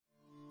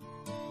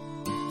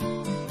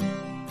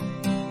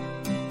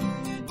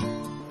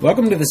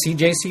Welcome to the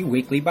CJC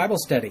Weekly Bible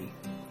Study,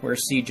 where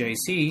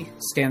CJC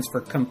stands for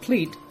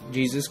Complete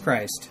Jesus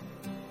Christ.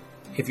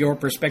 If your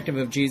perspective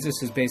of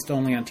Jesus is based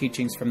only on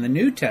teachings from the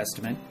New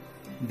Testament,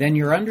 then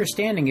your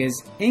understanding is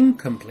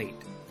incomplete.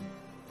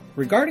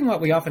 Regarding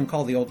what we often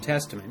call the Old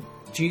Testament,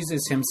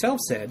 Jesus himself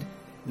said,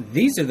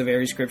 "These are the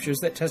very scriptures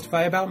that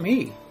testify about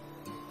me."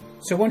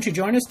 So won't you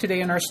join us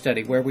today in our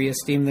study where we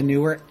esteem the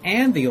newer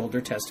and the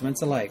older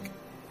testaments alike.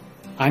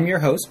 I'm your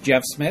host,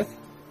 Jeff Smith,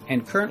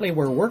 and currently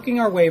we're working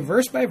our way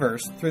verse by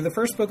verse through the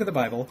first book of the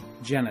Bible,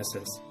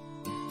 Genesis.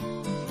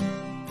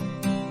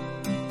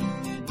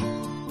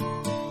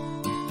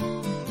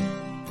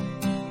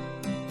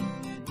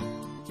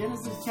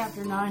 Genesis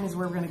chapter 9 is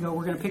where we're going to go.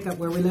 We're going to pick up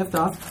where we left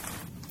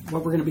off.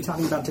 What we're going to be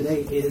talking about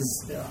today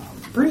is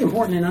pretty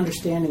important in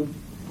understanding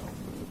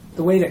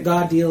the way that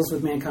God deals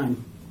with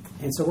mankind.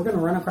 And so we're going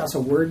to run across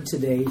a word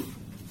today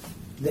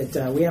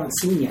that we haven't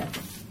seen yet.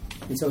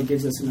 And so it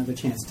gives us another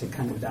chance to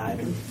kind of dive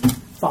and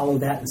follow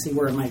that and see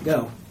where it might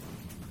go.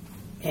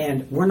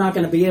 And we're not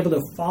going to be able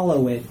to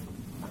follow it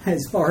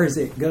as far as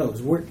it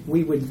goes.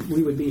 We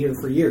would be here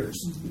for years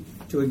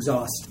to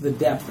exhaust the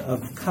depth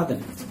of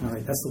covenant. All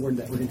right, that's the word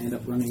that we're going to end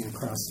up running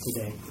across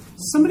today.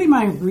 Somebody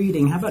mind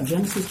reading? How about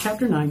Genesis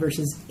chapter 9,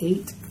 verses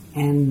 8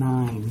 and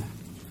 9?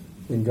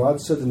 And God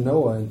said to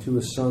Noah and to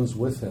his sons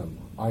with him,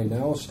 I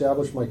now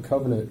establish my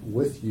covenant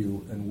with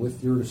you and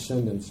with your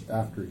descendants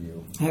after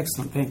you.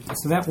 Excellent, thank you.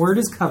 So that word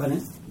is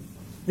covenant.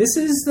 This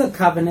is the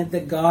covenant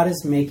that God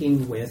is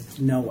making with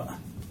Noah.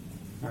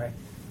 All right.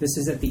 This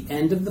is at the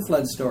end of the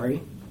flood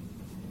story,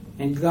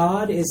 and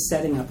God is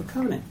setting up a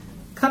covenant.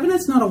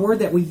 Covenant's not a word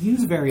that we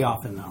use very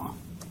often, though.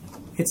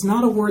 It's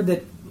not a word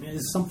that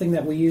is something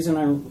that we use in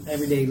our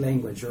everyday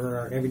language or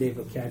our everyday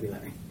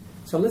vocabulary.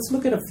 So let's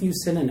look at a few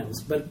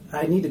synonyms, but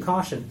I need to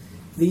caution.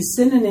 These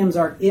synonyms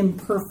are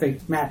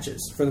imperfect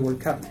matches for the word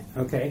covenant,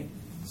 okay?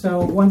 So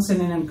one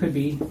synonym could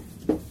be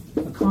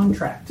a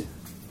contract.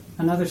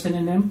 Another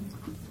synonym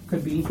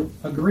could be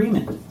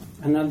agreement.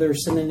 Another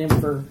synonym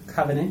for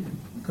covenant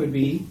could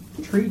be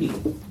treaty.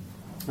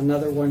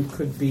 Another one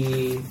could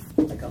be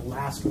like a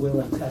last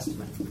will and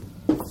testament.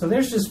 So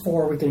there's just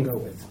four we can go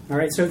with. All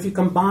right, so if you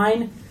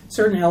combine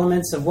certain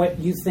elements of what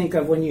you think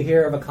of when you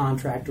hear of a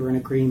contract or an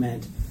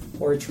agreement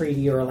or a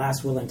treaty or a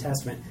last will and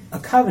testament, a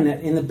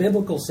covenant in the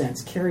biblical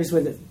sense carries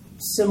with it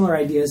similar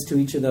ideas to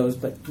each of those,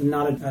 but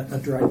not a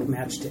direct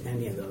match to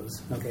any of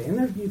those. Okay, and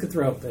there, you could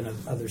throw up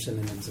other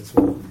synonyms as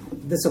well.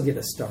 This will get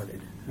us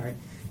started. All right.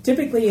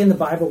 Typically in the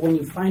Bible, when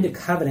you find a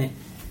covenant,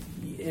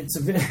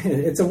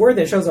 it's a word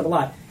that shows up a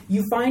lot.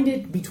 You find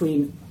it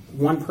between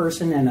one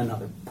person and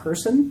another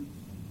person.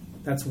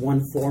 That's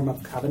one form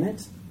of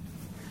covenant.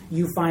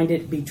 You find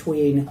it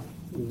between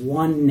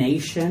one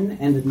nation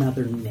and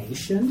another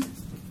nation.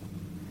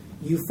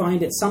 You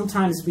find it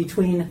sometimes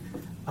between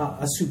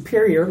a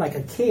superior, like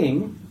a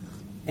king,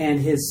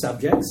 and his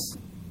subjects.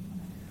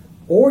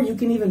 Or you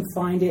can even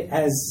find it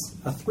as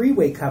a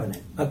three-way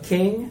covenant. A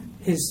king,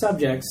 his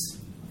subjects,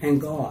 and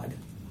God.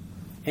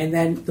 And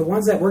then the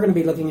ones that we're going to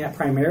be looking at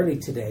primarily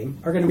today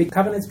are going to be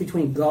covenants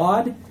between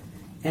God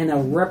and a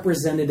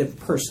representative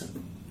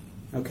person.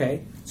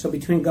 Okay? So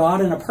between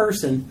God and a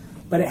person,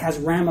 but it has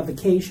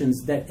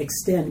ramifications that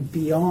extend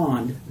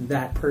beyond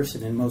that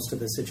person in most of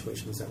the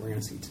situations that we're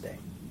going to see today.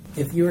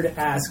 If you were to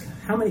ask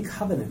how many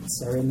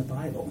covenants are in the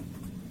Bible,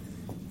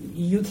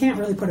 you can't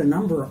really put a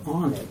number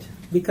on it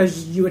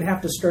because you would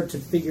have to start to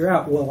figure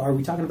out, well, are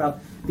we talking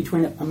about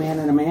between a man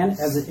and a man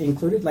as it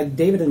included? Like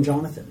David and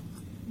Jonathan.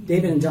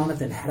 David and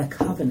Jonathan had a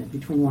covenant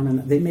between one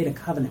another. They made a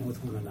covenant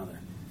with one another.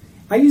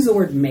 I use the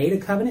word made a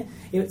covenant.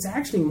 It's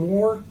actually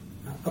more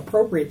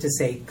appropriate to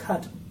say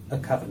cut a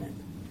covenant.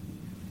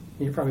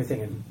 And you're probably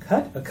thinking,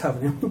 cut a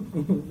covenant?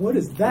 What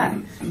is that?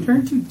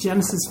 Turn to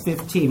Genesis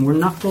 15. We're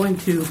not going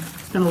to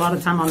spend a lot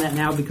of time on that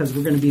now because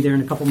we're going to be there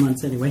in a couple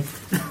months anyway.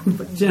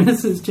 But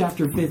Genesis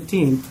chapter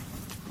 15.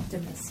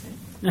 Optimistic.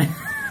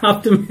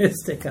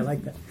 Optimistic, I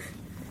like that.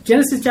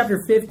 Genesis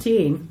chapter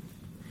 15.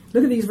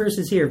 Look at these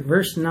verses here.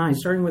 Verse 9,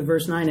 starting with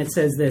verse 9, it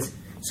says this.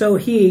 So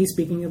he,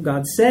 speaking of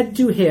God, said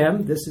to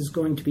him, this is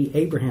going to be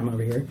Abraham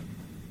over here.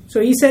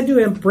 So he said to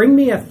him, bring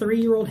me a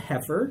 3-year-old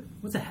heifer.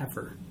 What's a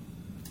heifer?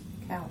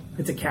 Cow.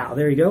 It's a cow.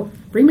 There you go.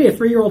 Bring me a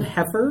 3-year-old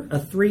heifer, a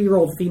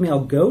 3-year-old female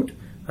goat,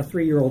 a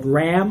 3-year-old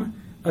ram,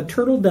 a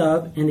turtle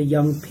dove, and a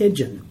young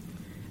pigeon.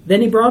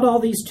 Then he brought all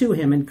these to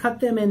him and cut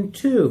them in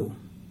two.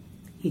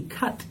 He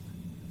cut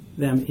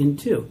them in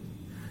two.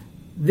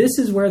 This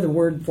is where the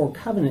word for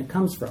covenant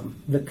comes from,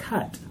 the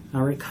cut,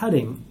 or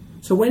cutting.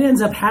 So what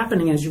ends up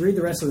happening as you read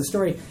the rest of the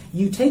story,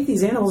 you take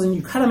these animals and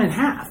you cut them in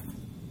half,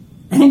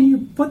 and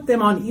you put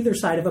them on either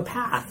side of a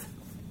path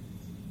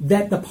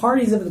that the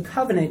parties of the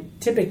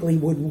covenant typically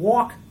would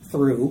walk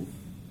through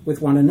with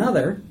one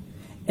another.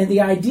 And the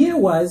idea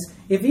was,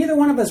 if either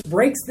one of us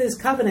breaks this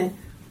covenant,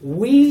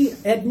 we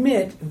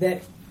admit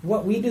that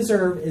what we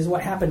deserve is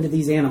what happened to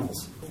these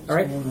animals. All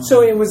right?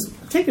 So it was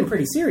taken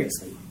pretty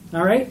seriously.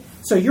 All right?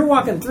 So you're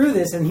walking through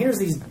this, and here's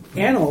these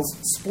animals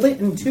split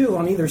in two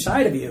on either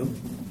side of you.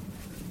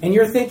 and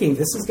you're thinking,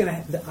 this is going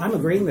to, I'm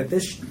agreeing that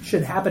this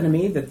should happen to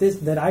me,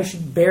 that I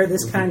should bear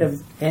this kind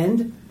of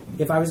end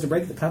if I was to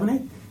break the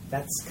covenant,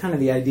 that's kind of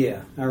the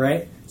idea, all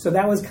right? So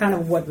that was kind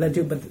of what led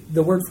to, but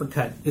the word for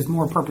cut is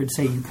more appropriate to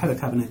say you cut a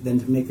covenant than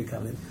to make a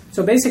covenant.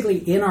 So basically,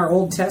 in our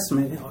Old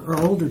Testament, or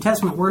Older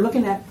Testament, we're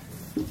looking at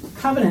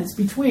covenants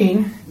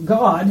between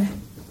God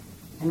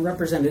and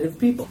representative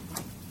people.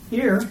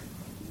 Here,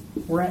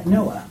 we're at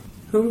Noah.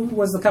 Who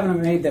was the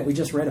covenant made that we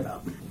just read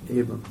about?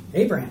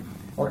 Abraham,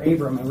 or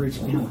Abram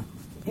originally. Huh?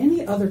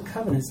 Any other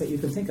covenants that you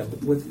can think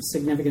of with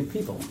significant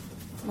people?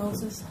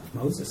 Moses.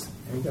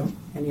 There you go.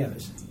 Any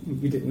others?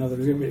 You didn't know there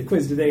was going to be a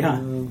quiz today,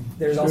 huh?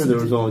 There's Sure, there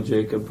was only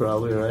Jacob,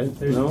 probably, right?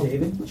 There's No?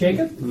 David.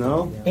 Jacob?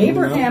 No?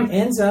 Abraham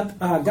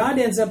God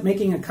ends up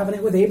making a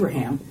covenant with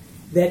Abraham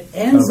that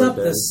ends Covered up,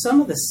 that. some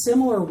of the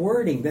similar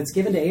wording that's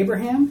given to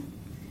Abraham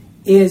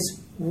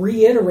is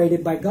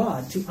reiterated by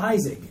God to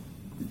Isaac.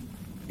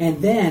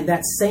 And then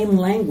that same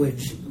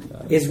language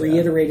is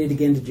reiterated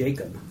again to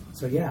Jacob.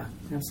 So yeah,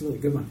 absolutely,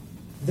 good one.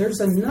 There's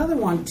another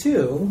one,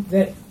 too,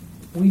 that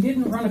we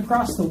didn't run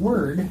across the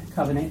word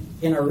covenant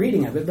in our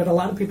reading of it, but a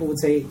lot of people would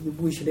say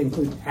we should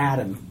include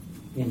Adam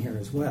in here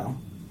as well.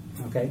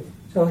 Okay?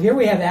 So here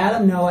we have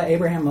Adam, Noah,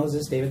 Abraham,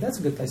 Moses, David. That's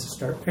a good place to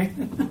start, right?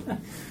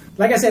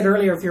 Like I said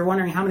earlier, if you're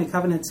wondering how many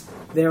covenants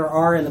there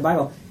are in the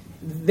Bible,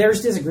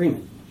 there's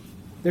disagreement.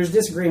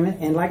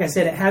 And like I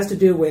said, it has to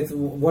do with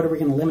what are we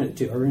going to limit it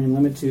to? Are we going to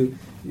limit it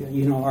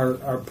to,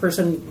 our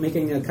person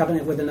making a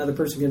covenant with another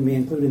person going to be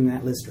included in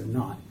that list or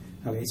not?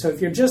 Okay, so if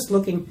you're just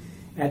looking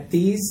at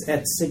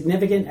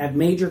at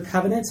major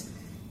covenants,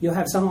 you'll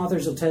have some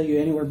authors will tell you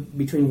anywhere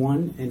between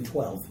 1 and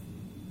 12.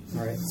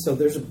 All right, so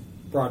there's a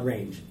broad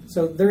range.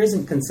 So there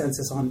isn't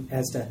consensus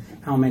as to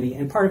how many,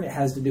 and part of it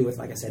has to do with,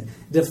 like I said,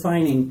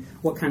 defining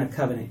what kind of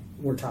covenant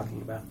we're talking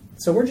about.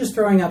 So we're just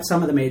throwing up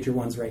some of the major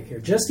ones right here,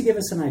 just to give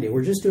us an idea.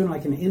 We're just doing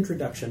like an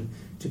introduction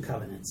to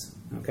covenants,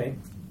 okay?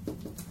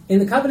 In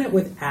the covenant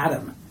with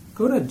Adam,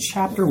 go to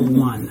chapter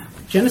 1.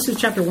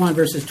 Genesis chapter 1,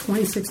 verses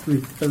 26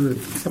 through 30.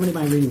 Somebody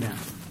mind reading that?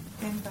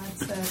 And God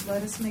said,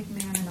 let us make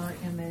man in our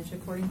image,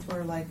 according to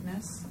our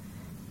likeness.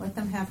 Let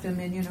them have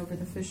dominion over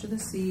the fish of the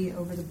sea,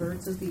 over the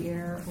birds of the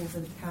air, over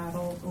the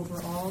cattle,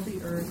 over all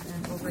the earth,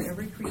 and over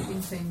every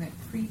creeping thing that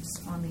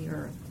creeps on the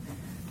earth.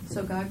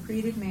 So God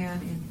created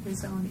man in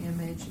his own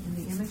image. In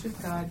the image of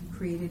God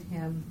created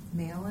him,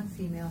 male and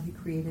female he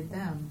created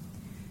them.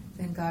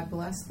 Then God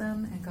blessed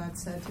them, and God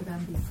said to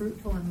them, be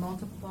fruitful and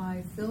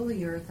multiply, fill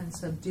the earth and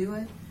subdue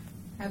it.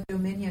 Have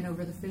dominion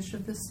over the fish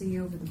of the sea,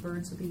 over the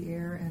birds of the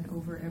air, and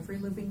over every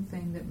living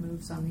thing that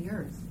moves on the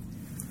earth.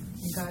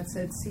 And God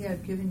said, see,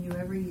 I've given you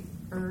every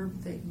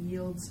herb that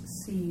yields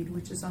seed,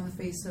 which is on the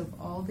face of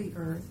all the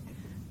earth,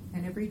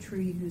 and every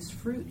tree whose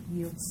fruit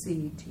yields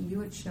seed. To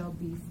you it shall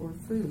be for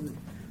food.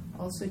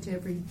 Also to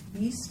every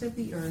beast of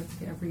the earth,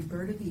 to every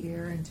bird of the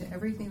air, and to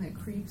everything that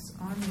creeps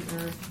on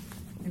the earth,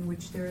 in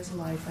which there is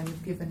life, I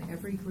have given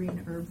every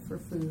green herb for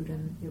food,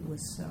 and it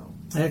was so.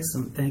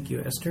 Excellent. Thank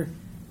you, Esther.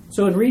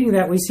 So in reading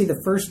that, we see the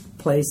first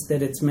place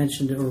that it's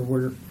mentioned, or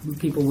where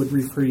people would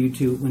refer you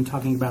to when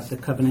talking about the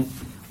covenant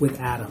with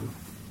Adam.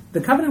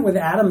 The covenant with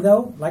Adam,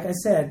 though, like I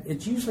said,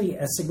 it's usually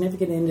a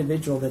significant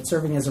individual that's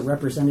serving as a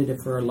representative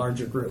for a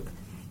larger group.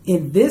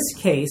 In this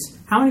case,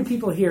 how many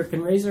people here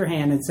can raise their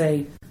hand and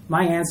say,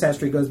 my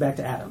ancestry goes back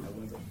to Adam?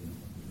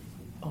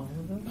 All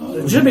of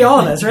them? It should be all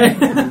of us,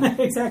 right?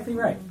 Exactly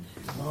right.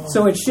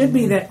 So it should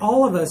be that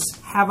all of us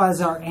have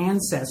as our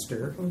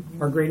ancestor,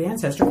 our great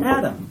ancestor,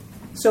 Adam.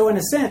 So in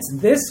a sense,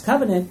 this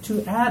covenant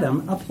to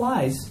Adam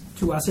applies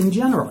to us in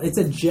general. It's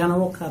a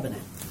general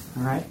covenant.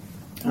 All right?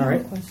 All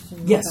right.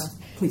 Question. Yes,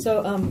 please.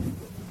 So,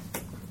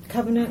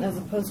 covenant as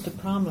opposed to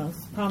promise.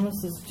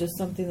 Promise is just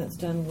something that's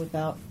done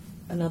without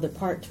another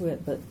part to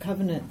it, but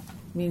covenant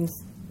means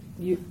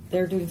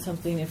they're doing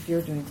something if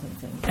you're doing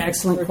something.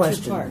 Excellent Or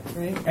question. 2 parts,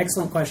 right?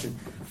 Excellent question.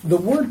 The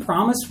word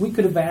promise we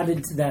could have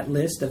added to that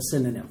list of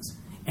synonyms.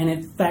 And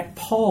in fact,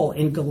 Paul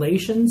in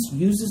Galatians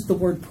uses the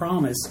word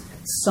promise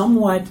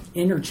somewhat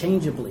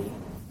interchangeably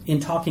in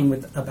talking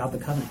about the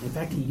covenant. In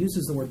fact, he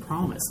uses the word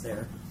promise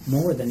there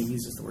more than he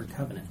uses the word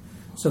covenant.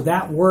 So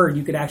that word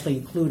you could actually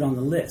include on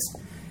the list.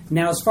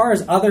 Now, as far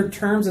as other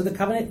terms of the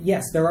covenant,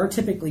 yes, there are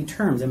typically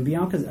terms, and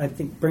Bianca's, I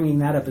think, bringing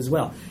that up as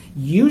well.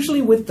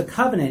 Usually with the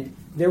covenant,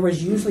 there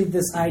was usually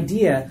this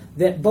idea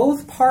that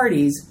both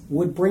parties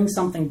would bring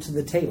something to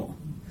the table.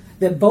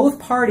 That both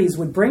parties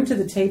would bring to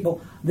the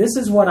table, this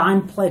is what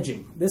I'm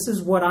pledging, this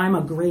is what I'm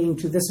agreeing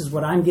to, this is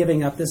what I'm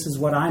giving up, this is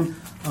what I'm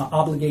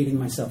obligating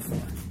myself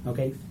for,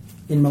 okay,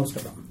 in most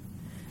of them.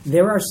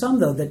 There are some,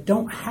 though, that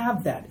don't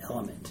have that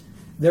element.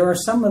 There are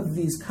some of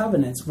these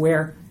covenants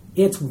where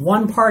it's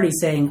one party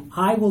saying,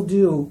 I will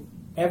do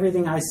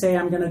everything I say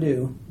I'm going to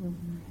do,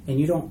 and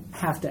you don't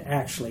have to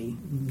actually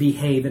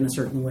behave in a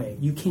certain way.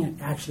 You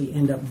can't actually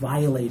end up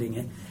violating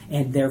it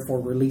and therefore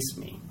release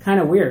me. Kind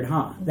of weird,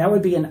 huh? That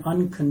would be an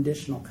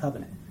unconditional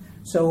covenant.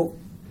 So,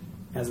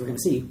 as we're going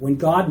to see, when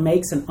God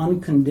makes an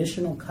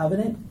unconditional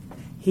covenant,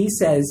 he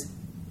says,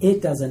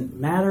 it doesn't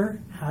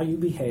matter how you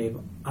behave,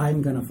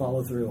 I'm going to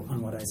follow through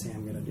on what I say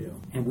I'm going to do.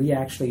 And we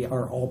actually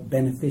are all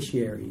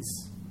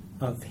beneficiaries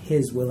of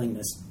his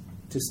willingness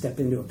to step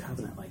into a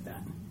covenant like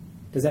that.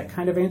 Does that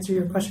kind of answer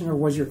your question, or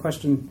was your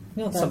question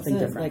something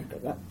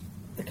different? Like,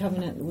 the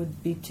covenant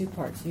would be two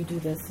parts. You do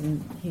this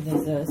and he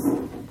does this.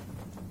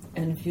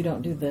 And if you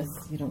don't do this,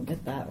 you don't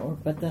get that.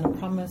 But then a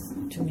promise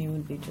to me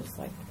would be just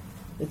like,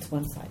 it's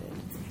one-sided.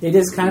 It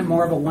is kind of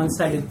more of a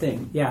one-sided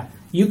thing. Yeah.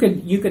 You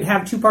could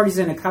have two parties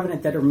in a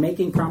covenant that are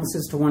making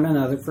promises to one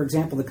another. For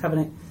example, the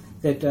covenant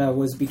that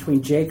was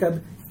between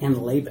Jacob and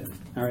Laban.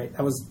 All right.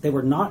 They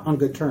were not on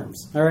good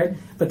terms. All right.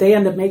 But they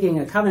end up making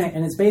a covenant,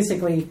 and it's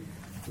basically,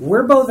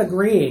 we're both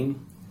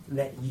agreeing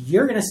that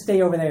you're going to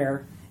stay over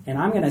there and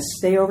I'm going to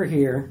stay over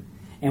here,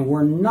 and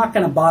we're not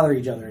going to bother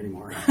each other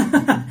anymore.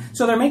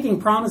 So they're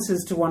making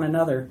promises to one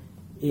another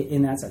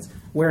in that sense.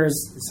 Whereas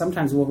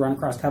sometimes we'll run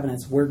across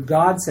covenants where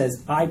God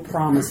says, I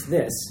promise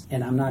this,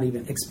 and I'm not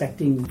even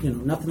expecting,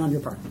 nothing on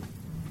your part.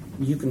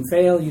 You can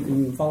fail, you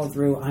can follow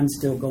through, I'm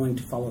still going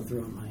to follow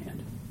through on my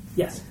end.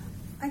 Yes?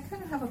 I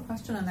kind of have a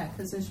question on that,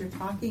 because as you're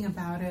talking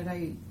about it,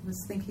 I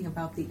was thinking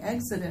about the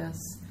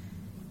Exodus,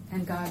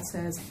 and God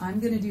says,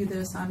 I'm going to do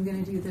this, I'm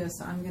going to do this,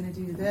 I'm going to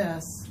do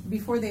this,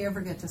 before they ever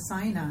get to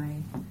Sinai,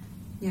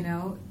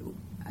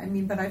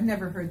 but I've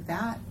never heard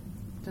that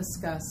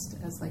discussed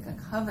as like a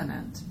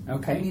covenant.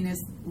 Okay. I mean,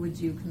 would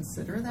you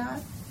consider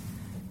that?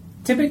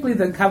 Typically,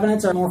 the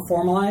covenants are more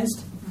formalized.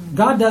 Mm-hmm.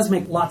 God does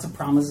make lots of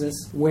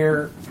promises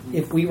where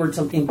if we were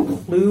to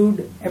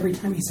include, every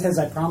time he says,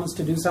 I promise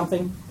to do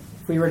something,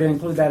 if we were to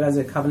include that as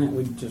a covenant,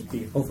 we'd just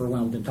be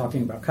overwhelmed in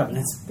talking about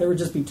covenants. There would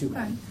just be too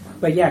many.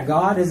 But yeah,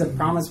 God is a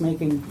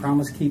promise-making,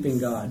 promise-keeping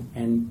God.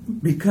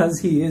 And because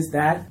he is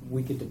that,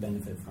 we get to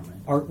benefit from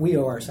it. We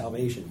owe our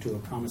salvation to a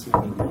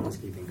promise-making,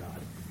 promise-keeping God.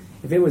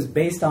 If it was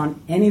based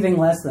on anything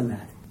less than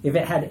that, if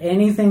it had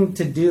anything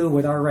to do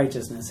with our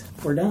righteousness,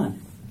 we're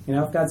done.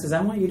 If God says,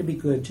 I want you to be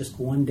good just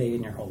one day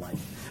in your whole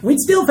life, we'd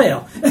still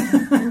fail.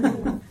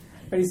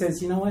 But he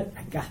says, you know what?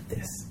 I got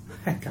this.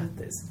 I got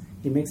this.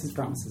 He makes his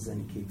promises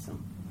and he keeps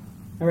them.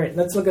 All right,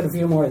 let's look at a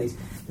few more of these.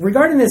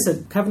 Regarding this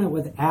covenant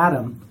with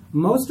Adam,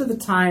 most of the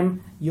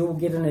time you'll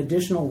get an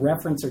additional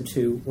reference or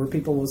two where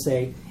people will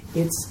say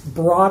it's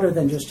broader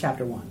than just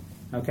chapter 1.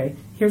 Okay?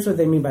 Here's what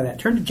they mean by that.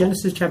 Turn to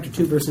Genesis chapter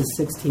 2, verses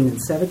 16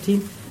 and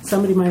 17.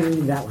 Somebody might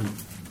read that one.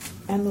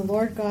 And the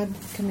Lord God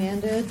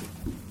commanded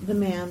the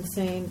man,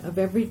 saying, of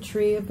every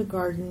tree of the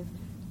garden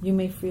you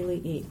may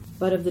freely eat,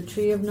 but of the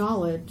tree of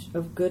knowledge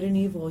of good and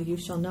evil you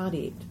shall not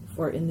eat,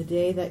 for in the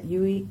day that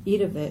you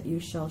eat of it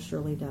you shall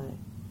surely die.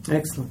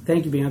 Excellent.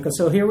 Thank you, Bianca.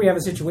 So here we have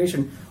a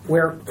situation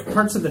where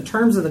parts of the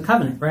terms of the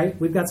covenant, right?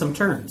 We've got some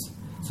terms.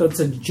 So it's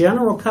a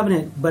general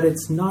covenant, but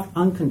it's not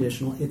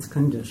unconditional. It's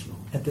conditional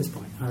at this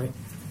point, all right?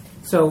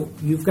 So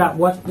you've got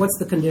what's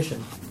the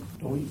condition?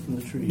 Don't eat from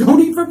the tree. Don't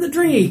eat from the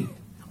tree,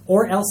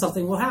 or else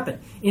something will happen.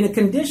 In a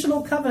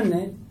conditional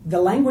covenant,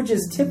 the language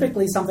is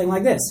typically something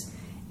like this.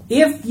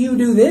 If you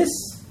do this,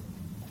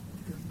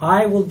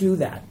 I will do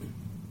that.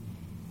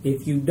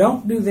 If you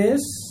don't do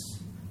this,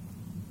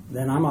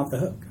 then I'm off the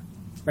hook,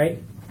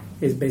 right?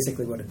 Is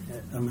basically what it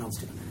amounts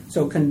to.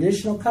 So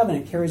conditional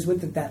covenant carries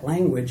with it that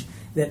language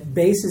that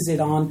bases it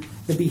on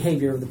the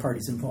behavior of the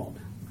parties involved.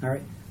 All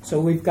right. So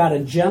we've got a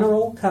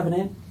general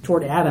covenant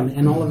toward Adam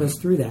and all of us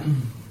through that.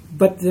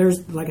 But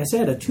there's, like I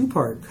said, a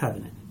two-part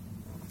covenant.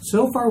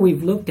 So far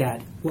we've looked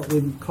at what we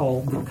would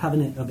call the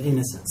covenant of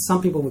innocence.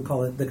 Some people would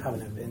call it the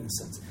covenant of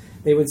innocence.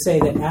 They would say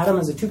that Adam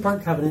is a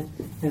two-part covenant,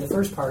 and the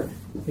first part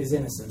is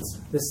innocence.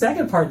 The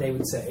second part, they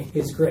would say,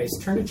 is grace.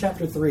 Turn to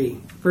chapter 3,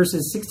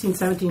 verses 16,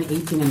 17,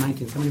 18, and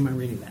 19. Somebody mind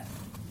reading that.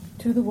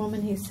 To the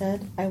woman he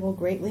said, I will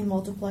greatly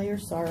multiply your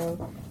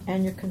sorrow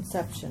and your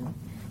conception.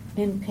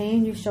 In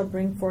pain you shall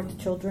bring forth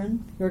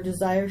children. Your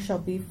desire shall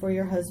be for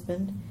your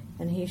husband,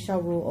 and he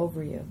shall rule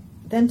over you.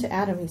 Then to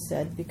Adam he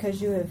said,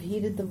 because you have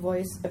heeded the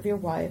voice of your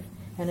wife,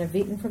 and have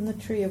eaten from the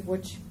tree of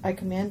which I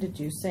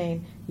commanded you,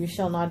 saying, you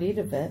shall not eat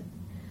of it.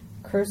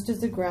 Cursed is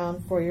the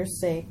ground for your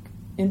sake.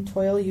 In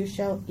toil you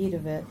shall eat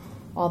of it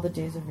all the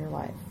days of your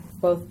life.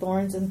 Both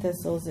thorns and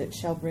thistles it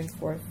shall bring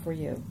forth for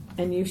you.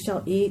 And you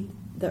shall eat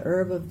the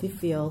herb of the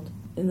field.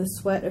 In the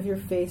sweat of your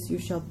face you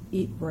shall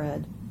eat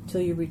bread,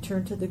 till you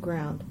return to the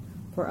ground.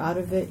 For out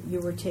of it you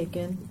were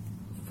taken,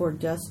 for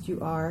dust you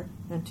are,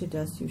 and to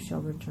dust you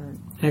shall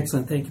return.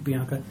 Excellent. Thank you,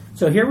 Bianca.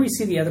 So here we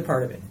see the other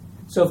part of it.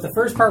 So if the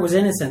first part was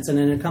innocence, and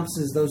it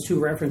encompasses those two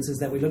references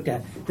that we looked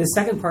at, the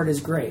second part is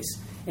grace.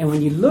 And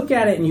when you look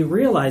at it and you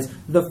realize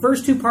the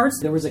first two parts,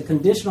 there was a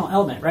conditional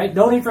element, right?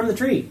 Don't eat from the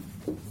tree,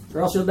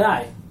 or else you'll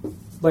die.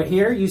 But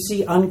here you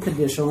see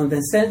unconditional in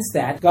the sense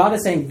that God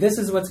is saying, this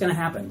is what's going to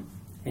happen.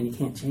 And you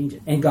can't change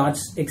it. And God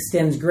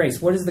extends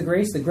grace. What is the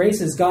grace? The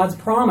grace is God's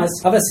promise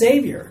of a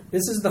Savior.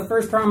 This is the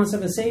first promise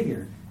of a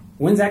Savior.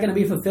 When's that going to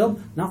be fulfilled?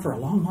 Not for a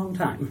long, long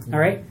time. All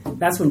right?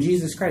 That's when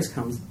Jesus Christ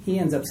comes. He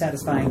ends up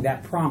satisfying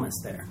that promise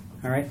there.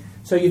 All right?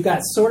 So you've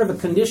got sort of a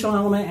conditional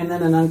element and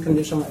then an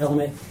unconditional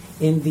element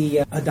in the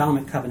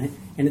Adamic covenant.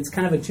 And it's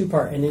kind of a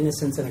two-part, an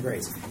innocence and a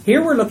grace.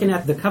 Here we're looking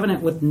at the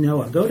covenant with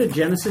Noah. Go to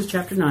Genesis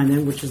chapter 9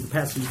 then, which is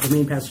the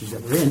main passage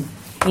that we're in.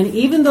 And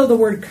even though the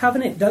word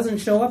covenant doesn't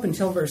show up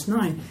until verse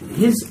 9,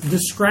 his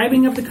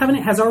describing of the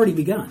covenant has already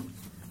begun.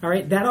 All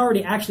right, that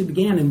already actually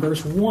began in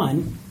verse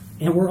 1,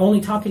 and we're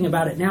only talking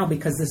about it now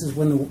because this is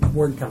when the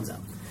word comes up.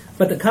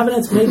 But the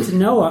covenants made to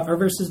Noah are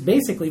verses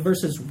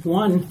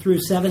 1 through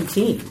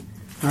 17.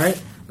 All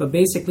right, but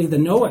basically the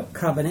Noah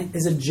covenant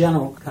is a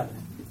general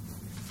covenant.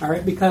 All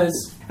right,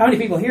 because how many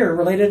people here are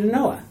related to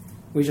Noah?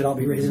 We should all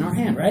be raising our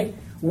hand, right?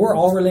 We're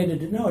all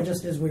related to Noah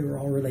just as we were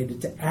all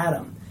related to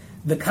Adam.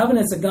 The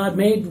covenants that God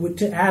made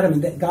to Adam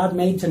and that God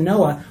made to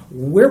Noah,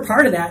 we're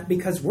part of that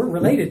because we're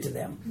related to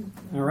them.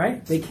 All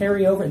right? They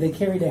carry over, they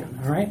carry down.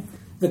 All right?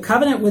 The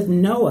covenant with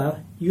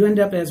Noah, you end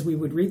up, as we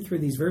would read through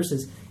these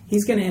verses,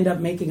 he's going to end up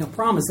making a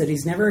promise that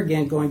he's never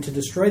again going to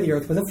destroy the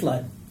earth with a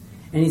flood.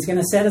 And he's going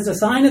to set as a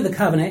sign of the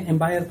covenant, and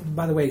by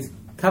the way,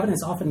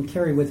 covenants often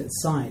carry with it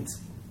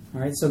signs.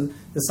 All right? So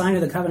the sign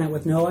of the covenant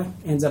with Noah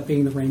ends up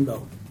being the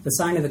rainbow. The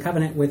sign of the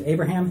covenant with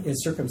Abraham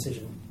is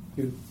circumcision.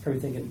 You're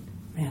probably thinking,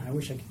 man, I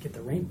wish I could get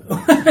the rainbow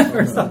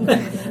or something.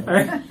 All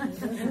right.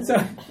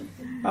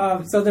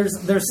 So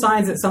there's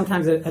signs that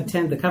sometimes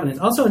attend the covenants.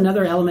 Also,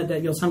 another element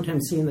that you'll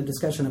sometimes see in the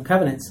discussion of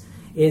covenants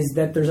is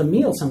that there's a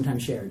meal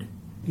sometimes shared.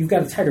 You've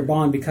got a tighter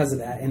bond because of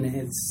that, and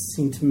it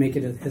seemed to make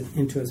it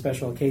into a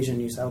special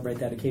occasion. You celebrate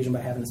that occasion by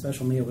having a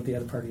special meal with the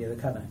other party of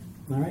the covenant.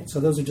 All right. So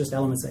those are just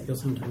elements that you'll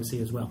sometimes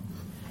see as well.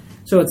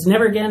 So it's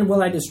never again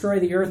will I destroy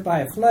the earth by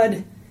a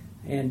flood,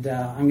 and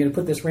I'm going to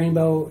put this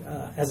rainbow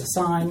as a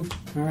sign.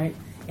 All right.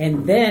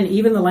 And then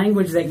even the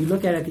language that you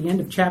look at the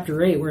end of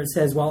chapter 8 where it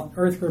says, while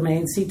earth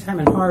remains, seed time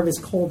and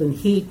harvest, cold and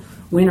heat,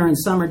 winter and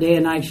summer, day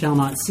and night shall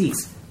not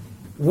cease.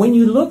 When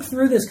you look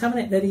through this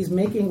covenant that he's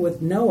making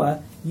with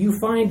Noah, you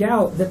find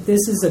out that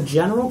this is a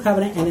general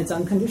covenant and it's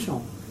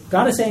unconditional.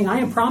 God is saying, I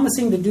am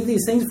promising to do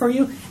these things for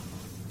you.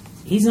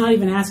 He's not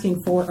even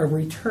asking for a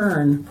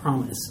return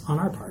promise on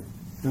our part.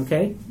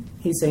 Okay?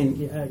 He's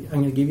saying, I'm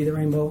going to give you the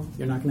rainbow.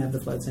 You're not going to have the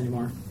floods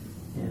anymore.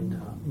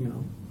 And,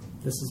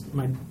 this is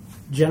my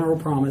general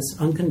promise,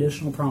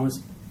 unconditional promise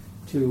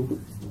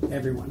to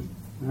everyone.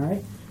 All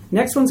right?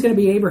 Next one's going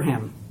to be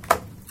Abraham.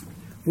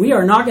 We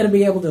are not going to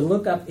be able to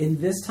look up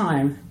in this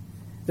time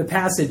the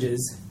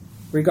passages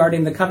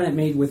regarding the covenant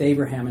made with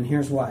Abraham, and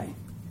here's why.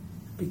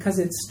 Because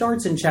it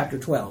starts in chapter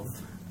 12.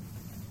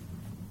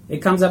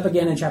 It comes up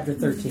again in chapter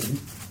 13.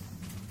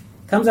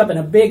 Comes up in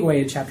a big way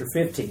in chapter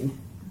 15.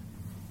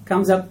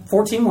 Comes up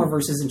 14 more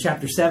verses in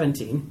chapter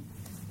 17.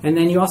 And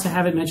then you also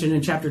have it mentioned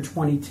in chapter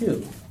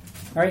 22.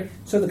 All right?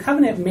 So the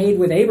covenant made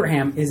with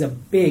Abraham is a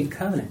big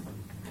covenant.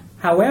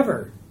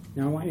 However,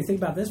 now I want you to think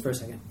about this for a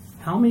second.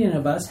 How many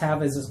of us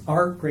have as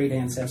our great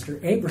ancestor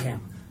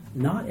Abraham?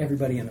 Not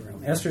everybody in the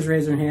room. Esther's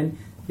raised her hand.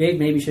 Dave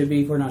maybe should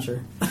be. We're not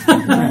sure.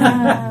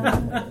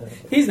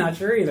 He's not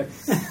sure either.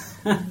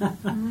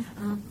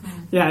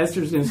 Yeah,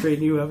 Esther's going to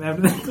straighten you up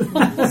after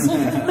that.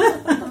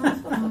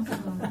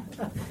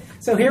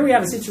 So here we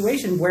have a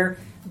situation where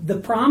the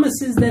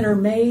promises that are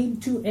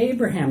made to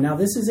Abraham. Now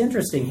this is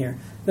interesting here.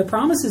 The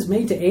promises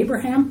made to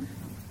Abraham,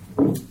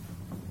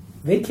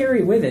 they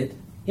carry with it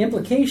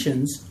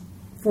implications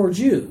for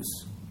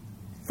Jews,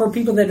 for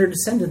people that are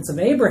descendants of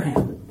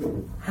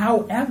Abraham.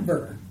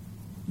 However,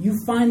 you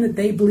find that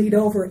they bleed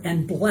over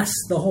and bless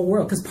the whole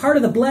world. Because part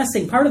of the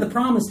blessing, part of the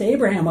promise to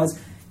Abraham was,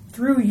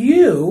 through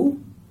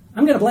you,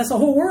 I'm going to bless the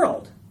whole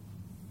world.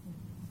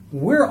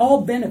 We're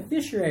all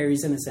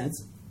beneficiaries, in a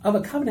sense, of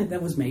a covenant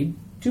that was made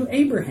to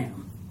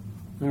Abraham.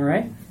 All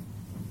right?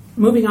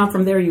 Moving on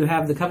from there, you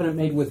have the covenant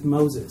made with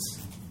Moses.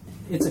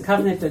 It's a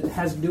covenant that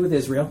has to do with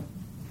Israel.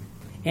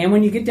 And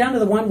when you get down to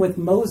the one with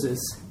Moses,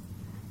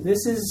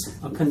 this is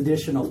a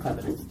conditional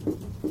covenant.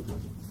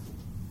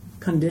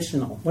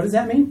 Conditional. What does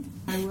that mean?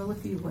 I will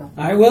if you will.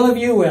 I will if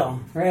you will.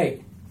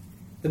 Right.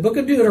 The book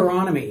of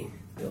Deuteronomy.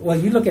 Well,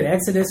 you look at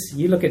Exodus,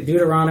 you look at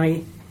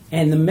Deuteronomy,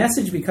 and the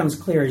message becomes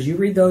clear. As you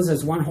read those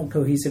as one whole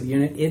cohesive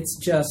unit, it's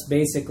just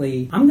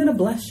basically, I'm going to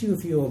bless you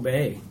if you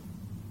obey.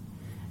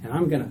 And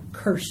I'm going to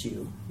curse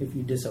you if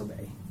you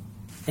disobey.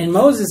 And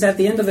Moses, at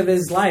the end of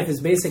his life,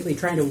 is basically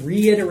trying to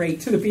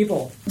reiterate to the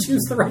people,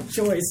 choose the right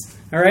choice.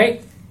 All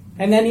right?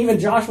 And then even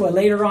Joshua,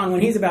 later on,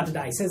 when he's about to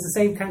die, says the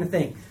same kind of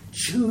thing.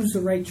 Choose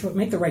the right choice.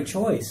 Make the right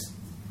choice.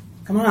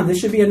 Come on, this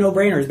should be a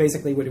no-brainer, is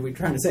basically what we're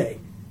trying to say.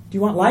 Do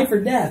you want life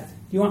or death?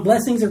 Do you want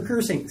blessings or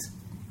cursings?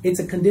 It's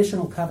a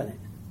conditional covenant.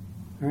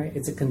 All right?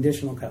 It's a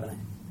conditional covenant.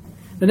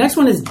 The next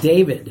one is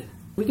David.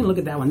 We can look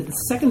at that one.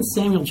 It's 2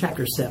 Samuel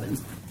chapter 7,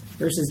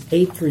 verses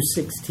 8 through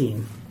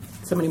 16.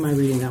 Somebody mind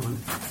reading that one?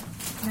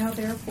 Now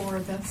therefore,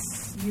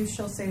 thus you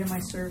shall say to my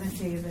servant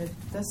David,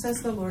 thus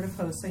says the Lord of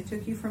hosts, I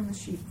took you from the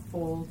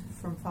sheepfold,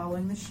 from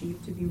following the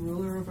sheep, to be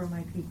ruler over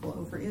my people,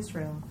 over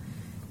Israel.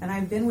 And I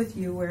have been with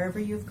you wherever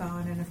you have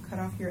gone, and have cut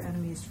off your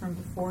enemies from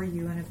before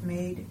you, and have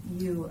made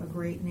you a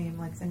great name,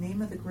 like the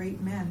name of the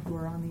great men who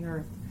are on the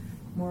earth.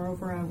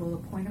 Moreover, I will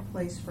appoint a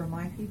place for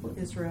my people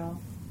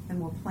Israel, and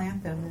will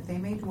plant them, that they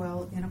may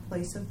dwell in a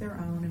place of their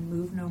own, and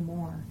move no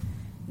more.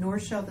 Nor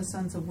shall the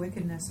sons of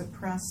wickedness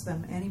oppress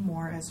them any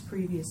more as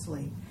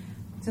previously.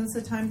 Since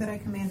the time that I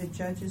commanded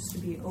judges to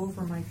be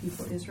over my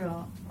people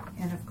Israel,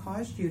 and have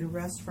caused you to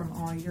rest from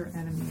all your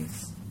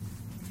enemies.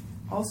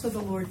 Also the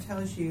Lord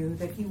tells you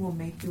that he will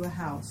make you a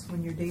house.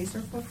 When your days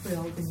are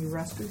fulfilled and you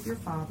rest with your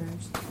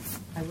fathers,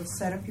 I will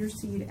set up your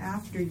seed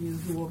after you,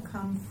 who will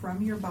come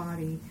from your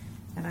body,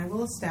 and I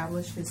will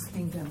establish his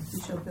kingdom.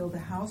 He shall build a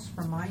house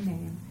for my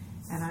name,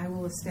 and I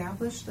will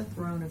establish the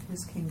throne of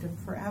his kingdom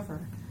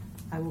forever.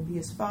 I will be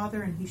his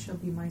father, and he shall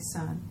be my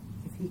son.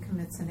 If he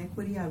commits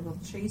iniquity, I will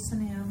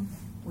chasten him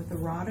with the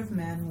rod of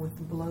men, with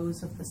the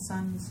blows of the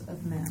sons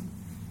of men.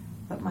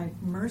 But my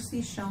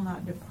mercy shall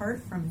not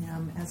depart from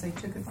him, as I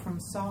took it from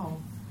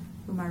Saul,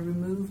 whom I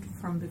removed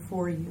from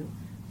before you.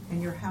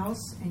 And your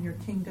house and your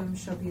kingdom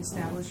shall be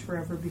established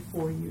forever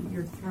before you.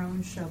 Your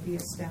throne shall be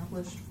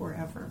established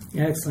forever.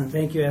 Excellent.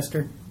 Thank you,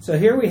 Esther. So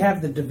here we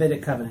have the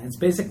Davidic covenant. It's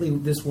basically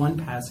this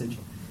one passage.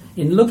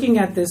 In looking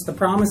at this, the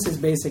promise is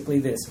basically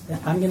this.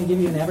 I'm going to give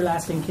you an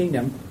everlasting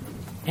kingdom,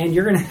 and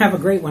you're going to have a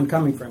great one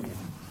coming from you.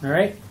 All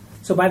right?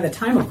 So by the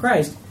time of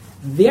Christ,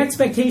 the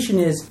expectation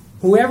is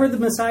whoever the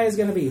Messiah is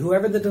going to be,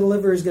 whoever the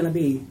deliverer is going to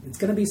be, it's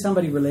going to be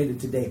somebody related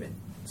to David.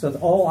 So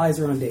all eyes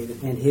are on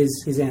David and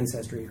his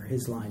ancestry or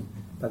his line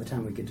by the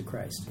time we get to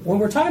Christ. When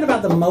we're talking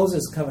about the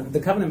Moses covenant, the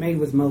covenant made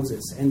with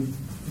Moses, and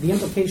the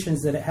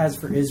implications that it has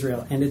for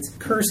Israel, and its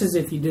curses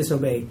if you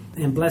disobey,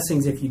 and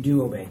blessings if you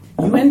do obey,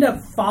 you end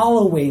up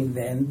following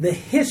then the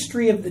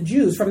history of the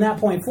Jews from that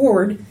point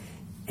forward,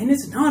 and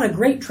it's not a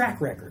great track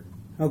record.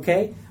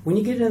 Okay? When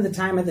you get into the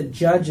time of the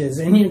judges,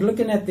 and you're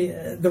looking at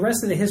the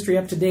rest of the history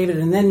up to David,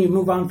 and then you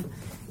move on,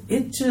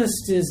 it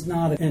just is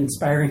not an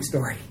inspiring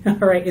story, all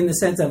right, in the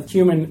sense of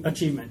human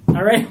achievement,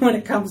 all right, when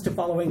it comes to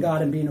following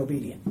God and being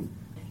obedient.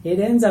 It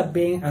ends up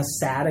being a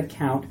sad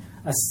account,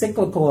 a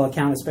cyclical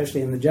account,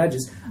 especially in the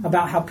Judges,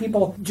 about how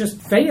people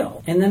just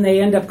fail. And then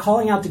they end up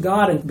calling out to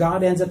God, and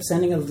God ends up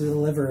sending a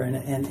deliverer,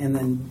 and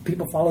then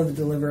people follow the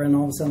deliverer, and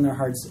all of a sudden their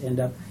hearts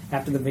end up,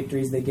 after the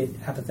victories, they get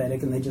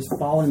apathetic, and they just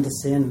fall into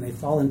sin, and they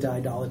fall into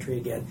idolatry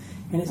again.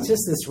 And it's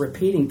just this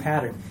repeating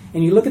pattern.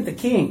 And you look at the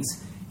kings,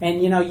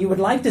 and, you would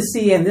like to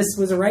see, and this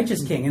was a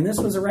righteous king, and this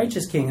was a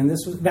righteous king, and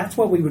that's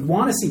what we would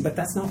want to see, but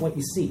that's not what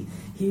you see.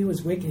 He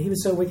was wicked, he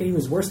was so wicked, he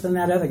was worse than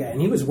that other guy,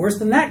 and he was worse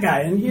than that guy,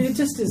 and it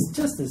just is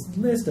just this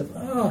list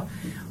of,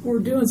 we're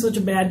doing such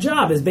a bad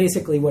job, is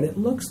basically what it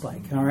looks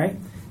like, all right?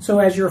 So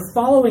as you're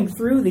following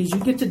through these, you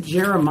get to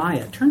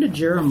Jeremiah. Turn to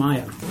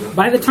Jeremiah.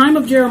 By the time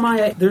of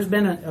Jeremiah, there's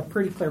been a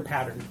pretty clear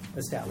pattern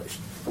established,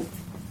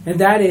 and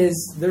that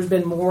is, there's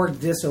been more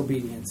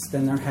disobedience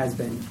than there has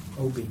been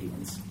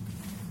obedience.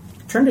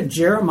 Turn to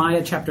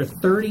Jeremiah chapter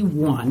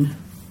 31,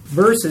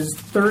 verses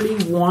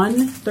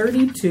 31,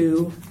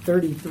 32,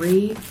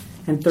 33,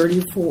 and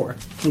 34.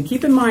 And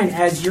keep in mind,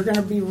 as you're going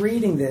to be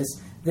reading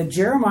this, that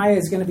Jeremiah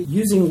is going to be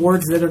using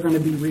words that are going to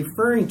be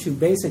referring to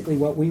basically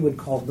what we would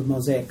call the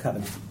Mosaic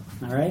covenant.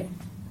 All right?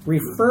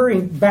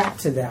 Referring back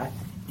to that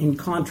in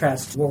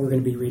contrast to what we're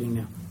going to be reading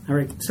now. All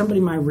right,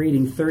 somebody mind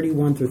reading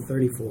 31 through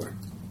 34.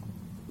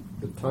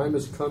 The time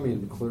is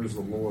coming, declares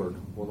the Lord,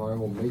 when I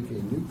will make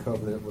a new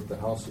covenant with the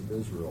house of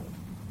Israel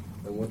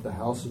and with the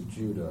house of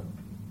Judah.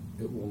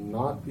 It will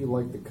not be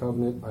like the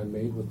covenant I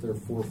made with their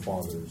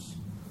forefathers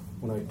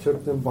when I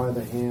took them by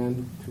the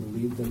hand to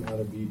lead them out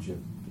of Egypt,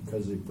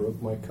 because they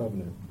broke my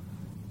covenant,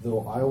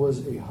 though I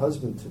was a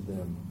husband to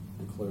them,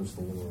 declares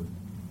the Lord.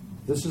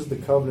 This is the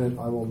covenant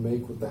I will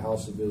make with the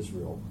house of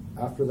Israel.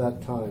 After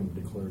that time,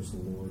 declares the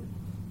Lord,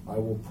 I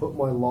will put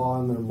my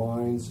law in their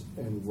minds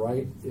and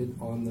write it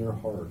on their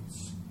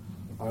hearts.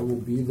 I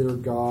will be their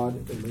God,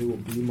 and they will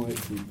be my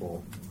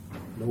people.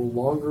 No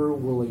longer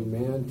will a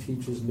man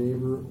teach his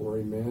neighbor or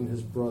a man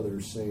his brother,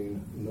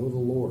 saying, Know the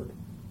Lord,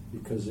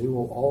 because they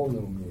will all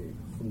know me,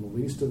 from the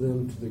least of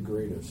them to the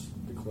greatest,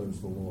 declares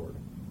the Lord.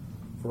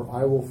 For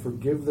I will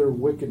forgive their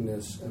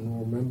wickedness and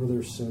will remember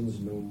their sins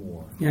no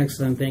more.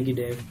 Excellent. Thank you,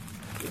 Dave.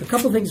 A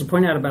couple things to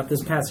point out about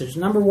this passage.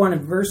 Number one, in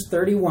verse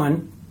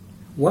 31,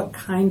 what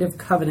kind of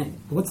covenant,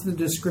 what's the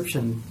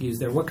description used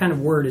there? What kind of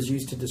word is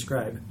used to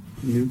describe?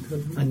 New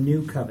covenant? A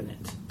new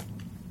covenant.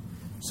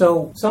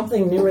 So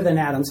something newer than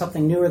Adam,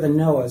 something newer than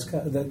Noah's,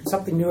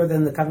 something newer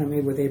than the covenant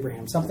made with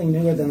Abraham, something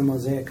newer than the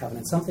Mosaic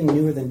covenant, something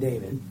newer than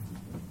David,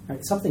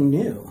 right? Something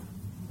new.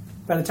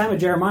 By the time of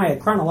Jeremiah,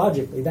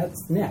 chronologically,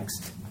 that's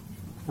next.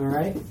 All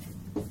right?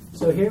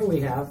 So here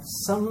we have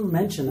some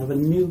mention of a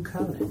new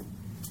covenant.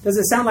 Does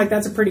it sound like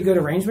that's a pretty good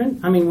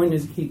arrangement? I mean, when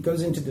he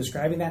goes into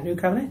describing that new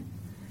covenant?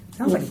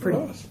 Sounds like a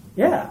pretty...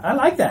 Yeah, I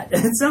like that.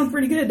 It sounds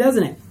pretty good,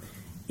 doesn't it?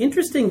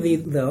 Interestingly,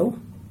 though,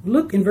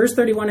 look in verse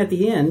 31 at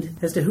the end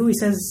as to who he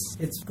says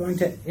it's going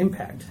to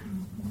impact.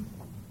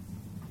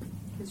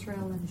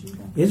 Israel and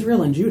Judah.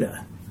 Israel and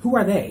Judah. Who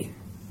are they?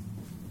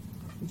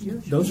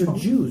 Those are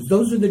Jews.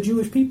 Those are the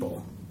Jewish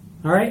people.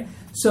 All right?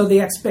 So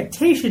the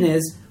expectation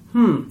is,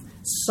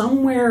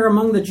 somewhere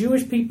among the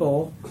Jewish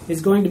people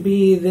is going to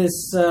be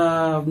this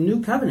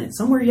new covenant.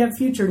 Somewhere you have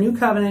future new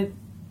covenant.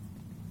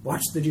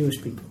 Watch the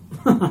Jewish people.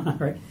 All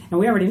right? And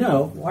we already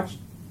know, watch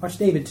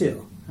David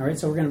too. All right?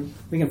 So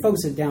we can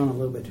focus it down a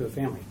little bit to a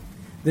family.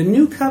 The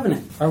new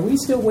covenant, are we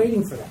still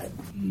waiting for that?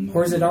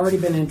 Or has it already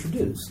been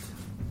introduced?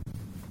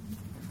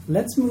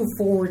 Let's move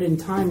forward in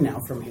time now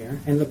from here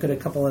and look at a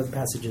couple other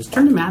passages.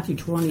 Turn to Matthew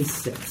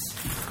 26,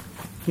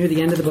 near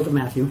the end of the book of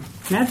Matthew.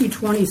 Matthew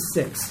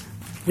 26.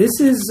 This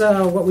is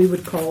what we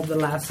would call the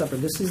Last Supper.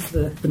 This is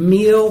the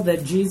meal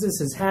that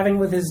Jesus is having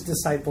with his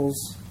disciples.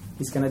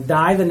 He's going to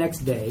die the next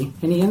day,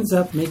 and he ends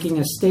up making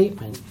a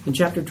statement in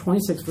chapter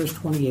 26, verse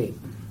 28.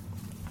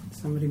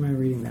 Somebody mind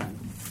reading that?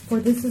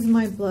 For this is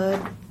my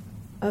blood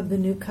of the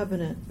new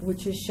covenant,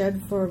 which is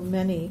shed for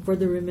many for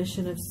the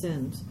remission of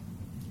sins.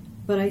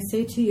 But I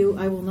say to you,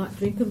 I will not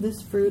drink of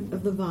this fruit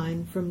of the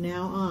vine from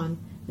now on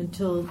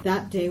until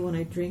that day when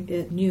I drink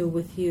it new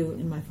with you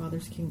in my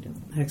Father's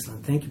kingdom.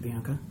 Excellent. Thank you,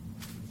 Bianca.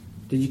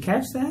 Did you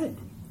catch that?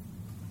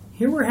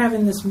 Here we're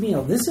having this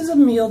meal. This is a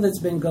meal that's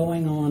been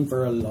going on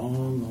for a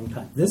long, long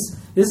time. This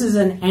is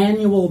an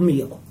annual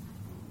meal.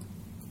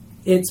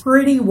 It's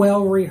pretty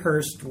well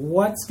rehearsed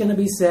what's going to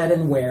be said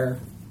and where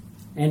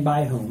and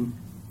by whom.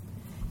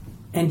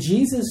 And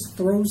Jesus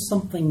throws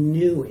something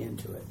new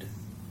into it.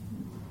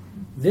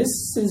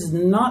 This is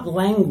not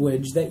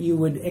language that you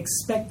would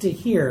expect to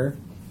hear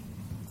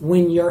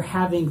when you're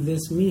having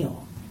this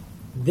meal.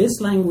 This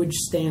language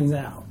stands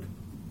out.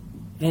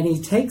 And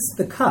he takes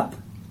the cup.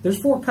 There's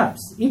 4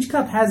 cups. Each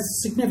cup has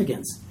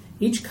significance.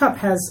 Each cup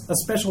has a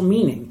special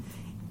meaning.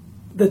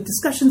 The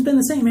discussion's been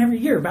the same every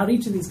year about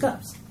each of these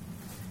cups.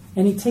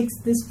 And he takes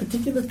this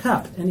particular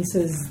cup and he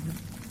says,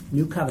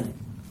 New Covenant.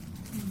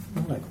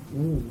 I'm like,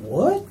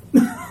 what?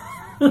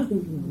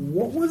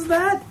 What was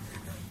that?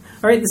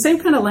 All right, the same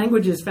kind of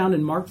language is found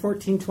in Mark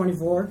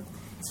 14:24.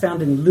 It's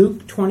found in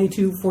Luke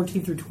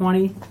 22:14 through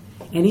 20.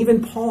 And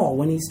even Paul,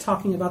 when he's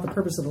talking about the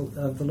purpose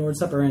of the Lord's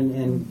Supper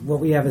and what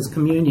we have as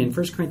communion,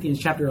 1 Corinthians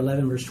chapter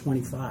 11, verse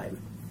 25.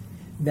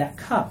 That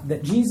cup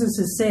that Jesus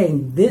is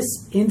saying, this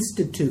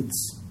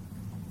institutes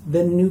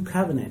the new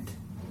covenant.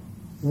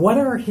 What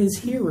are his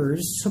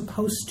hearers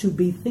supposed to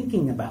be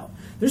thinking about?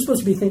 They're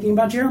supposed to be thinking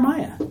about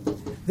Jeremiah.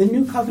 The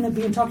new covenant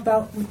being talked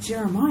about with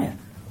Jeremiah.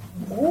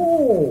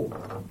 Oh,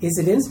 is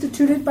it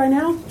instituted by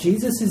now?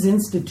 Jesus is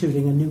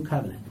instituting a new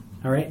covenant,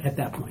 all right, at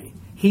that point.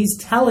 He's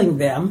telling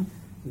them,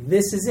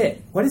 this is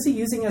it. What is he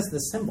using as the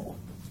symbol?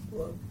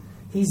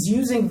 He's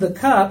using the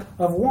cup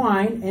of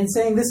wine and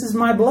saying, this is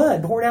my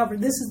blood poured out.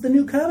 This is the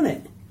new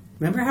covenant.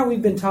 Remember how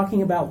we've been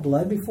talking about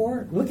blood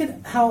before? Look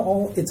at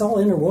how it's all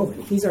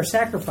interwoven. He's our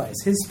sacrifice.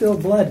 His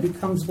spilled blood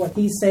becomes what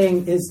he's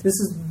saying is,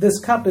 this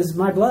cup is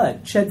my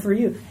blood shed for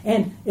you.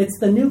 And it's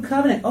the new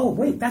covenant. Oh,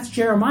 wait, that's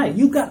Jeremiah.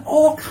 You've got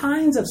all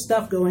kinds of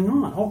stuff going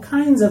on, all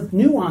kinds of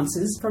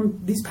nuances from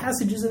these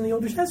passages in the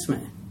Old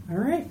Testament. All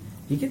right?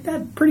 You get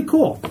that? Pretty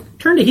cool.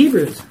 Turn to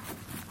Hebrews.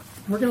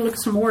 We're going to look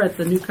some more at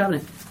the new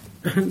covenant.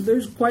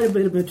 There's quite a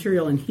bit of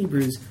material in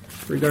Hebrews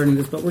regarding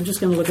this, but we're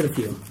just going to look at a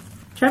few.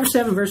 Chapter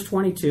 7, verse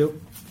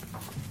 22.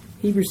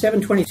 Hebrews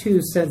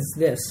 7:22 says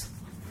this.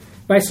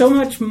 By so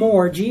much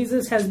more,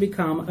 Jesus has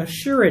become a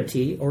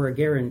surety or a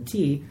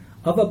guarantee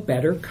of a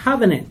better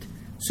covenant.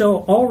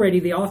 So already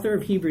the author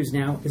of Hebrews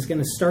now is going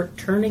to start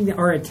turning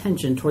our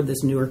attention toward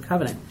this newer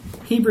covenant.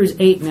 Hebrews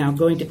 8 now,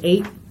 going to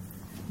 8,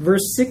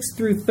 verse 6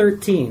 through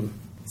 13.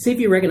 See if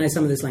you recognize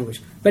some of this language.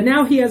 But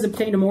now he has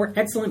obtained a more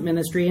excellent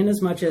ministry,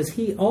 inasmuch as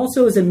he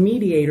also is a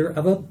mediator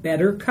of a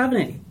better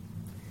covenant,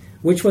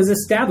 which was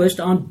established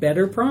on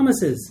better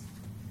promises.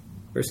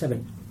 Verse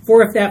 7.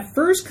 For if that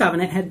first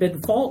covenant had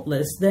been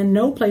faultless, then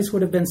no place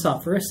would have been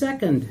sought for a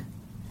second.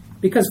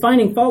 Because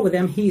finding fault with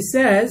them, he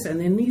says,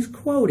 and then he's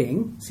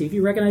quoting, see if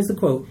you recognize the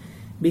quote,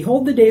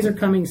 Behold, the days are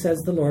coming, says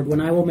the Lord,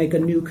 when I will make a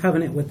new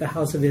covenant with the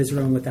house of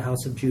Israel and with the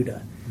house of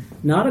Judah.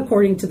 Not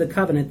according to the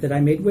covenant that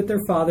I made with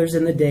their fathers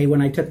in the day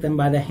when I took them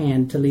by the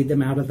hand to lead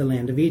them out of the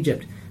land of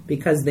Egypt,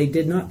 because they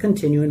did not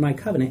continue in my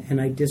covenant,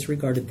 and I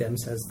disregarded them,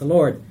 says the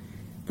Lord.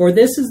 For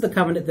this is the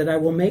covenant that I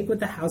will make with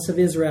the house of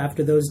Israel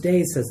after those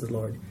days, says the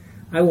Lord.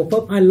 I will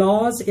put my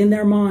laws in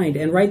their mind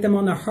and write them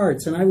on their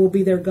hearts, and I will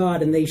be their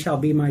God, and they shall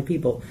be my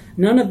people.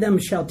 None of them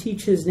shall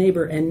teach his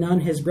neighbor and none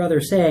his brother,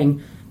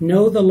 saying,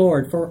 Know the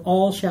Lord, for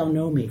all shall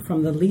know me,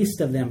 from the least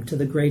of them to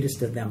the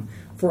greatest of them.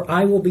 For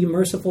I will be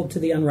merciful to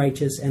the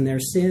unrighteous, and their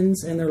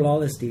sins and their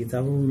lawless deeds I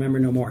will remember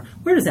no more.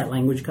 Where does that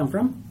language come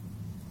from?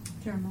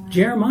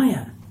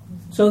 Jeremiah.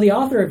 So the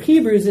author of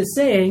Hebrews is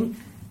saying,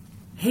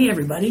 hey,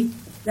 everybody,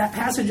 that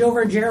passage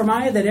over in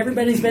Jeremiah that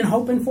everybody's been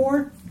hoping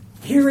for,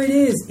 here it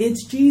is.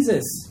 It's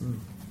Jesus.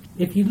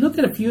 If you look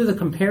at a few of the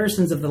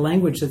comparisons of the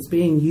language that's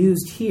being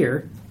used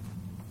here,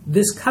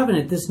 this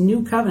covenant, this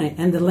new covenant,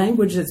 and the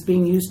language that's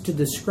being used to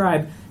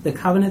describe the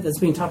covenant that's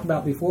being talked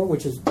about before,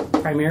 which is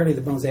primarily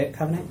the Mosaic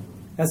covenant,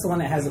 that's the one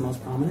that has the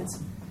most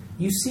prominence.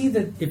 You see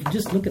that if you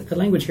just look at the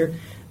language here,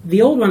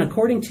 the old one,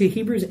 according to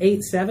Hebrews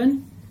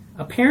 8:7,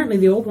 apparently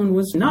the old one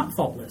was not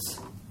faultless.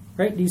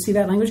 Right? Do you see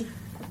that language?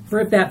 For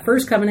if that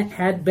first covenant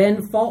had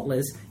been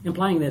faultless,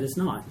 implying that it's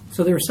not.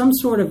 So there was some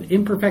sort of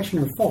imperfection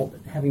or fault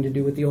having to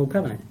do with the old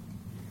covenant.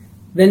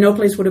 Then no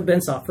place would have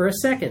been sought for a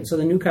second. So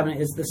the new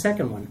covenant is the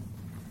second one.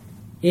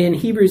 In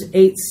Hebrews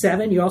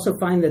 8:7, you also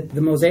find that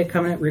the Mosaic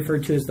covenant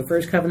referred to as the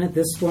first covenant,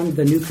 this one,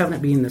 the new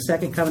covenant, being the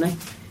second covenant.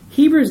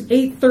 Hebrews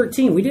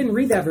 8:13, we didn't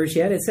read that verse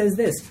yet. It says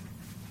this,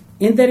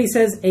 in that he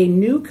says, a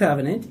new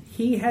covenant,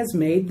 he has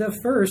made the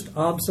first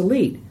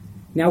obsolete.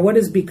 Now what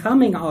is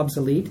becoming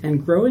obsolete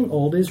and growing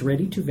old is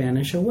ready to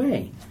vanish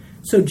away.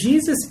 So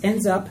Jesus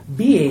ends up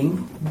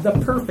being the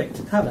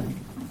perfect covenant,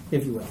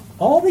 if you will.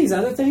 All these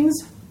other things,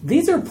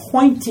 these are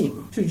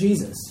pointing to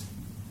Jesus.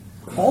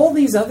 All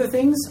these other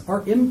things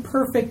are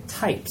imperfect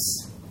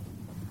types.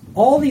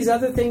 All these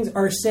other things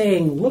are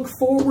saying, look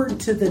forward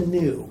to the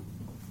new.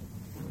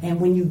 And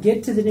when you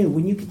get to the new,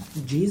 when you get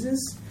to Jesus,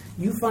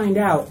 you find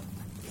out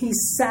he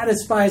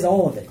satisfies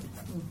all of it.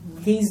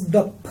 He's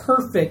the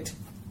perfect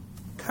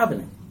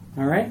covenant.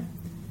 All right?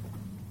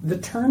 The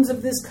terms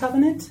of this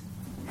covenant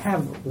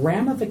have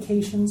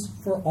ramifications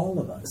for all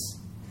of us.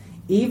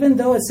 Even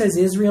though it says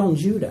Israel and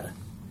Judah,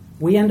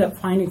 we end up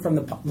finding from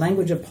the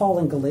language of Paul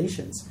in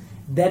Galatians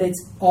that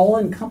it's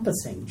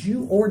all-encompassing,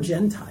 Jew or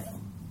Gentile.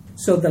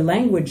 So the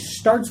language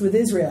starts with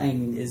Israel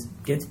and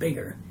gets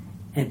bigger.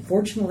 And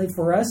fortunately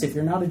for us, if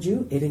you're not a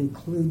Jew, it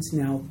includes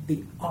now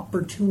the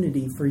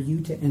opportunity for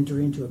you to enter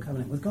into a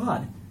covenant with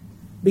God,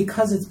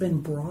 because it's been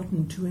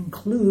broadened to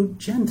include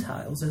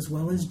Gentiles as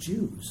well as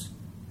Jews.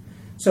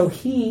 So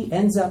he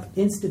ends up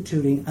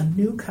instituting a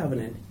new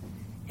covenant,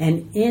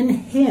 and in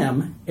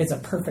him, it's a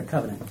perfect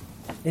covenant.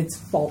 It's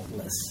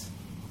faultless.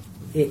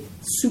 It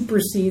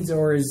supersedes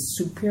or is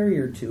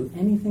superior to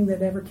anything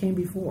that ever came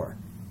before,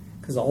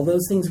 because all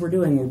those things we're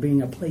doing were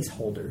being a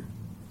placeholder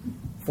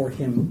for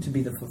him to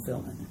be the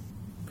fulfillment.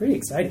 Pretty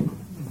exciting.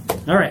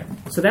 All right,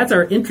 so that's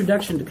our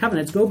introduction to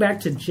covenants. Go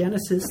back to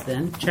Genesis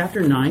then,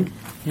 chapter 9,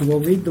 and we'll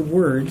read the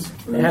words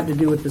that have to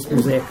do with this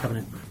Mosaic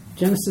covenant.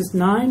 Genesis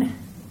 9,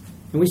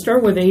 and we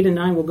start with 8 and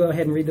 9. We'll go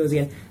ahead and read those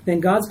again. Then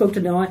God spoke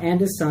to Noah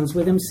and his sons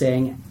with him,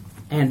 saying,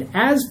 and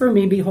as for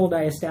me, behold,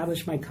 I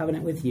establish my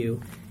covenant with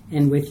you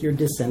and with your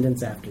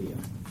descendants after you.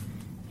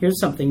 Here's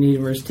something neat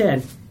in verse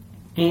 10.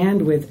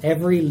 And with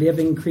every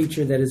living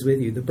creature that is with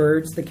you, the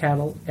birds, the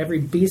cattle, every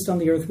beast on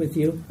the earth with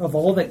you, of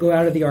all that go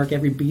out of the ark,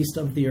 every beast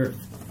of the earth.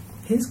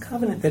 His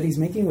covenant that he's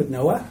making with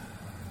Noah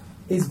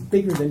is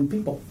bigger than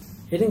people.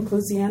 It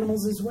includes the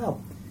animals as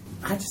well.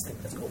 I just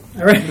think that's cool.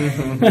 All right.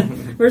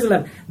 Verse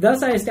 11.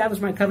 Thus I establish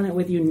my covenant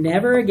with you.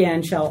 Never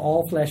again shall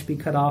all flesh be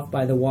cut off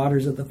by the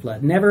waters of the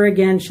flood. Never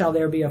again shall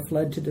there be a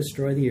flood to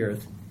destroy the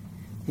earth.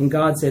 And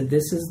God said,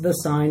 this is the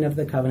sign of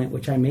the covenant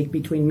which I make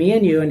between me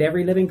and you and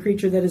every living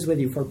creature that is with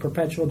you for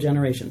perpetual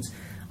generations.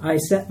 I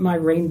set my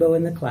rainbow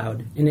in the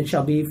cloud, and it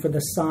shall be for the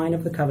sign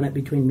of the covenant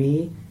between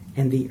me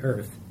and the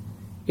earth.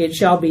 It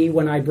shall be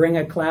when I bring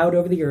a cloud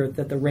over the earth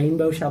that the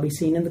rainbow shall be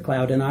seen in the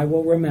cloud, and I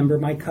will remember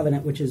my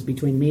covenant which is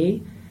between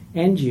me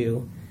and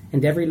you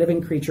and every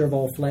living creature of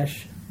all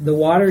flesh. The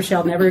water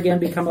shall never again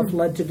become a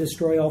flood to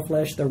destroy all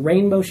flesh. The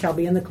rainbow shall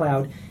be in the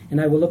cloud,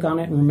 and I will look on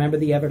it and remember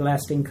the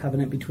everlasting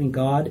covenant between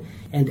God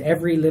and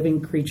every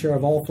living creature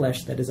of all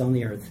flesh that is on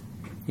the earth.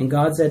 And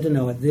God said to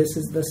Noah, this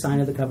is the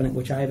sign of the covenant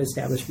which I have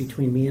established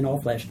between me and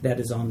all flesh that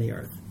is on the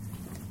earth.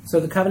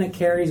 So the covenant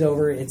carries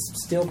over. It's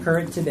still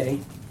current today.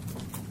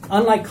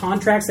 Unlike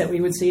contracts that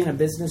we would see in a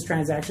business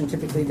transaction,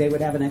 typically they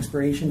would have an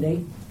expiration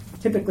date.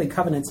 Typically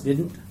covenants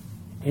didn't.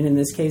 And in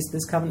this case,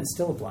 this covenant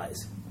still applies.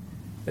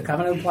 The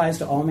covenant applies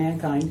to all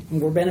mankind, and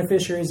we're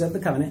beneficiaries of the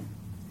covenant.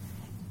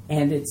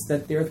 And it's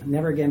that the earth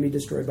never again be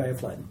destroyed by a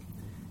flood.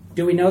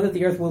 Do we know that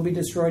the earth will be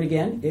destroyed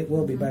again? It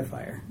will be by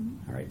fire.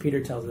 All right,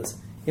 Peter tells us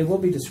it will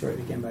be destroyed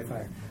again by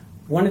fire.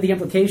 One of the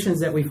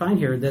implications that we find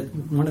here, that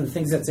one of the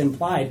things that's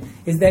implied,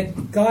 is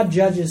that God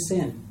judges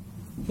sin.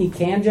 He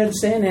can judge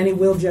sin, and he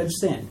will judge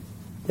sin.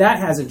 That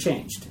hasn't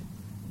changed.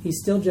 He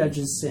still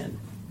judges sin.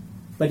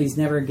 But he's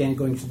never again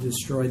going to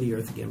destroy the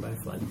earth again by a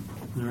flood.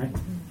 All right?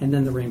 And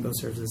then the rainbow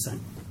serves as a sign.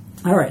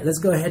 All right, let's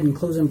go ahead and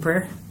close in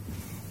prayer.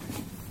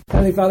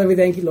 Heavenly Father, we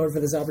thank you, Lord, for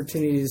this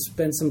opportunity to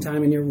spend some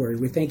time in your word.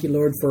 We thank you,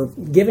 Lord, for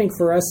giving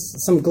for us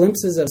some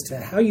glimpses as to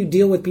how you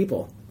deal with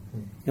people.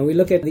 And we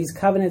look at these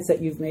covenants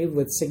that you've made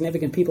with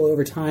significant people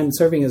over time,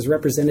 serving as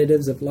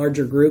representatives of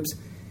larger groups.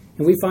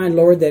 And we find,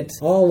 Lord, that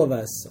all of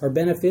us are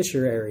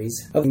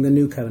beneficiaries of the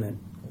new covenant.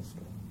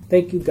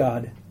 Thank you,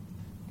 God,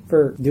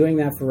 for doing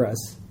that for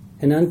us.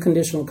 An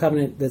unconditional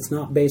covenant that's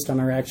not based on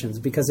our actions,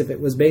 because if it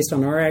was based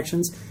on our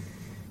actions,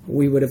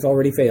 we would have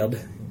already failed.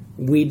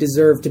 We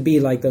deserve to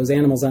be like those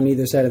animals on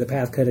either side of the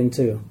path cut in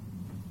two.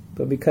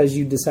 But because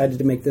you decided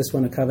to make this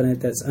one a covenant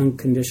that's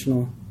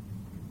unconditional,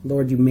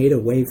 Lord, you made a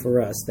way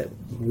for us that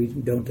we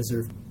don't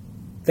deserve.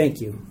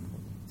 Thank you.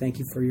 Thank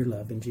you for your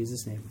love. In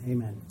Jesus' name,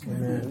 amen.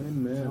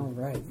 Amen. All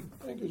right.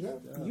 Thank you,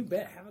 Jeff. You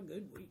bet. Have a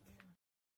good week.